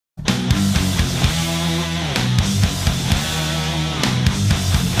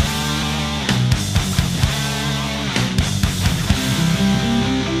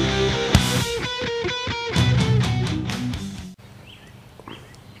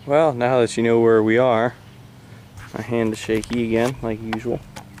Well, now that you know where we are, my hand is shaky again, like usual.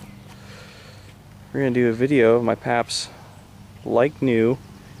 We're going to do a video of my Pap's like new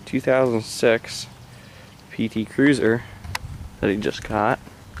 2006 PT Cruiser that he just got.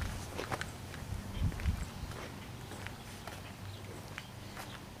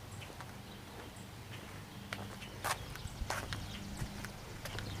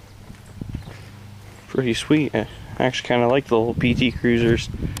 Pretty sweet. I actually kind of like the little PT Cruisers.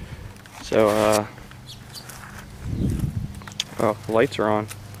 So, oh, the lights are on.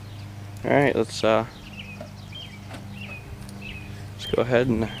 Alright, let's go ahead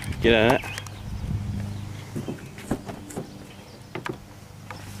and get in it.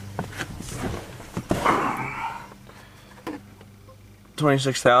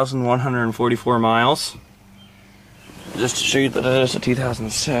 $26,144 miles. Just to show you that it is a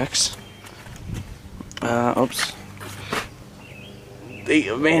 2006. Oops. Date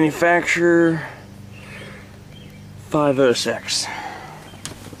of manufacture 506.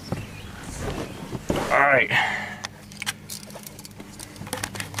 Alright.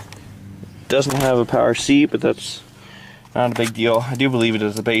 Doesn't have a power seat, but that's not a big deal. I do believe it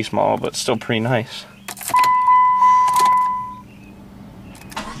is the base model, but still pretty nice.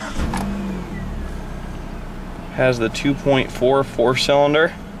 Has the 2.4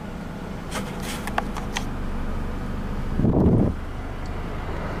 4-cylinder.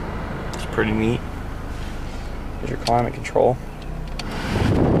 It's pretty neat. There's your climate control.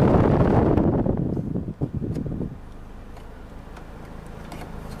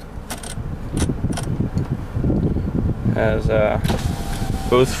 Has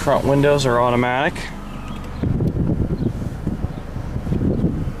both front windows are automatic.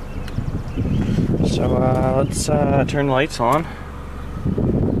 So let's turn the lights on,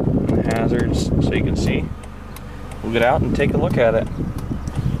 hazards, so you can see. We'll get out and take a look at it.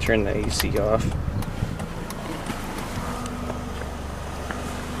 Turn the AC off.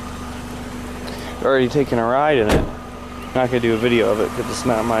 I've already taken a ride in it. I'm not going to do a video of it because it's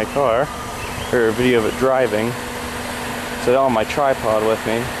not my car, or a video of it driving. So I don't have my tripod with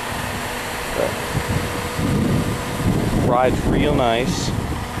me. But ride's real nice.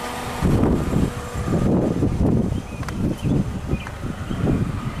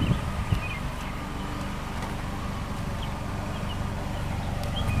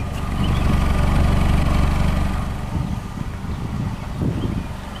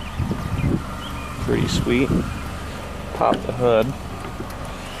 Pretty sweet. Pop the hood.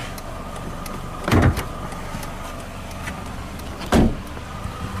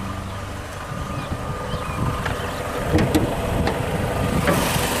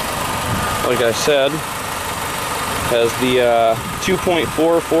 Like I said, has the 2.4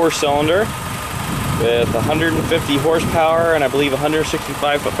 4-cylinder with 150 horsepower and I believe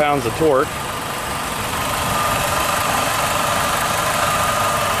 165 foot-pounds of torque.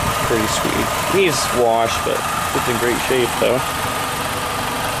 Pretty sweet. Needs washed, but it's in great shape though.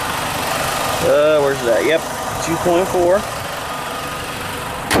 Where's that? Yep, 2.4.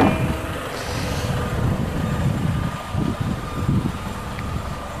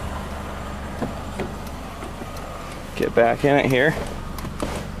 Get back in it here.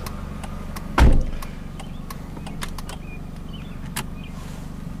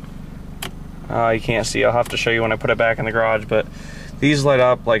 You can't see, I'll have to show you when I put it back in the garage, but these light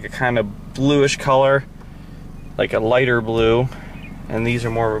up like a kind of bluish color, like a lighter blue, and these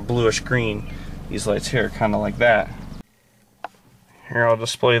are more of a bluish green. These lights here are kind of like that. Here, I'll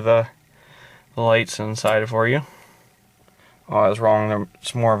display the lights inside for you. Oh, I was wrong,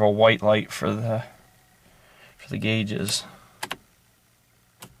 it's more of a white light for the gauges.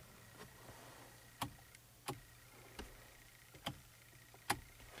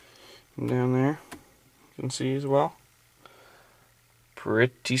 And down there, you can see as well.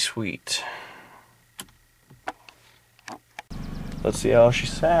 Pretty sweet. Let's see how she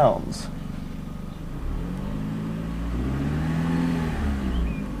sounds.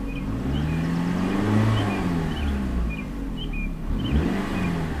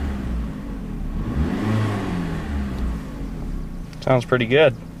 Sounds pretty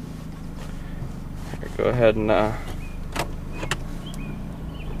good. Here, go ahead and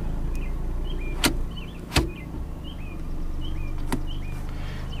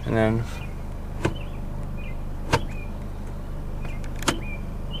then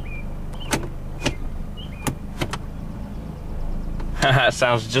it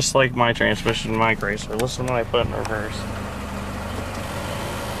sounds just like my transmission in my Chrysler. Listen when I put it in reverse.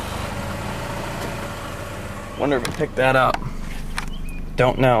 Wonder if it picked that up.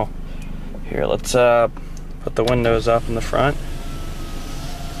 Don't know. Here, let's put the windows up in the front.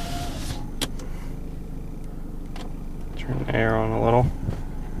 air on a little.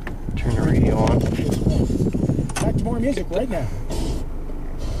 Turn the radio on. Back to more music right now.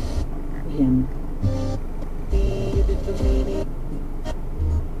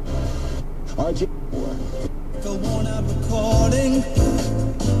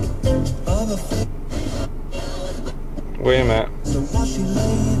 Wait a minute.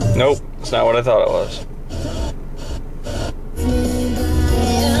 Nope, that's not what I thought it was.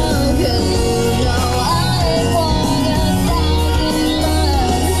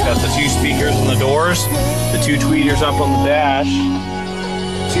 Got the 2 speakers in the doors, the 2 tweeters up on the dash,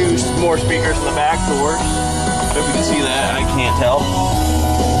 2 more speakers in the back doors. Hope you can see that. I can't tell.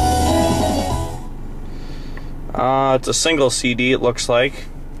 It's a single CD, it looks like.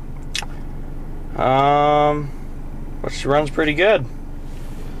 Which runs pretty good.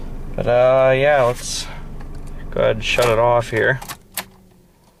 But yeah, let's go ahead and shut it off here.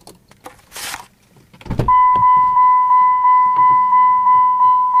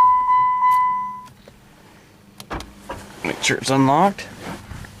 Make sure it's unlocked.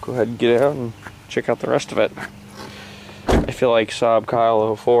 Go ahead and get out and check out the rest of it. I feel like Saab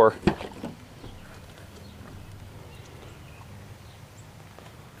Kyle 04.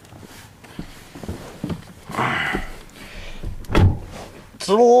 It's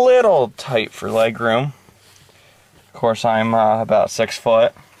a little tight for leg room. Of course, I'm about 6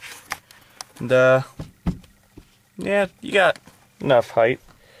 foot. And yeah, you got enough height.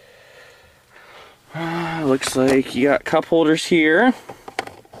 Looks like you got cup holders here.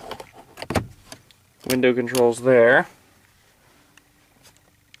 Window controls there.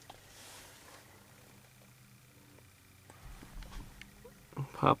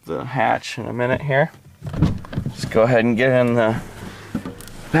 Pop the hatch in a minute here. Let's go ahead and get in the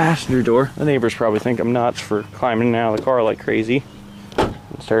passenger door. The neighbors probably think I'm nuts for climbing out of the car like crazy and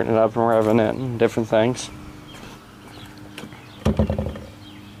starting it up and revving it and different things.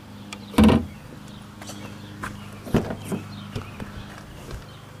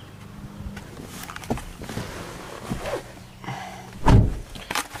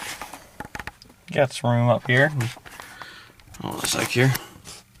 Got some room up here. Oh, looks like here.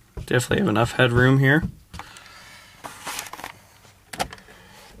 Definitely have enough headroom here.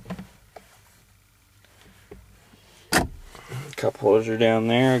 Cup holders are down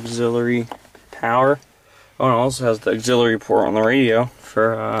there. Auxiliary power. Oh, and it also has the auxiliary port on the radio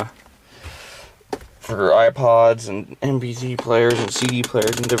for iPods and MP3 players and CD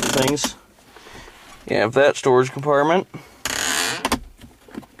players and different things. You have that storage compartment.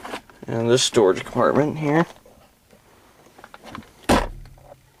 And this storage compartment here.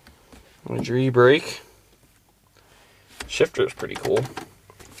 There's your e-brake. Shifter is pretty cool.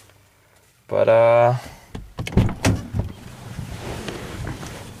 But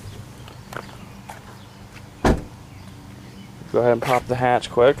go ahead and pop the hatch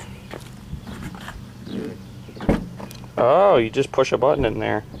quick. Oh, you just push a button in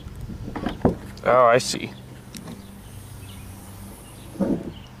there. Oh, I see.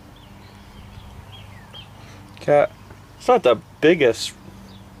 Okay. It's not the biggest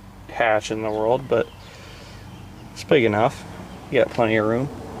hatch in the world, but it's big enough. You got plenty of room.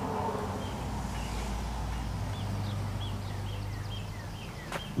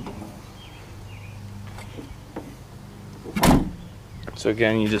 So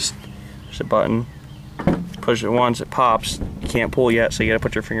again, you just push a button, push it once, it pops. You can't pull yet, so you gotta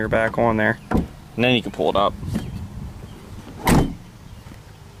put your finger back on there, and then you can pull it up.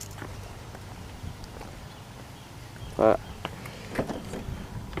 But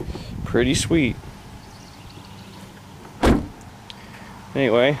pretty sweet.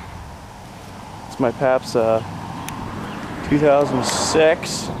 Anyway, it's my Pap's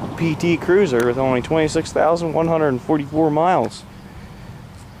 2006 PT Cruiser with only 26,144 miles.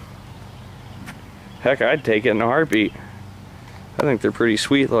 Heck, I'd take it in a heartbeat. I think they're pretty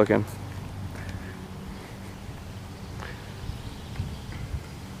sweet looking.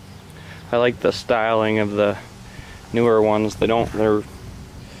 I like the styling of the newer ones. You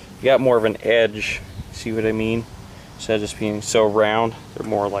got more of an edge, see what I mean? Instead of just being so round, they're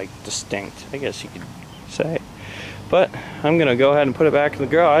more like distinct, I guess you could say. But I'm gonna go ahead and put it back in the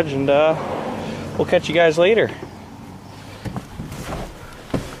garage, and we'll catch you guys later.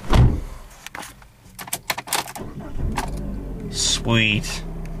 Sweet.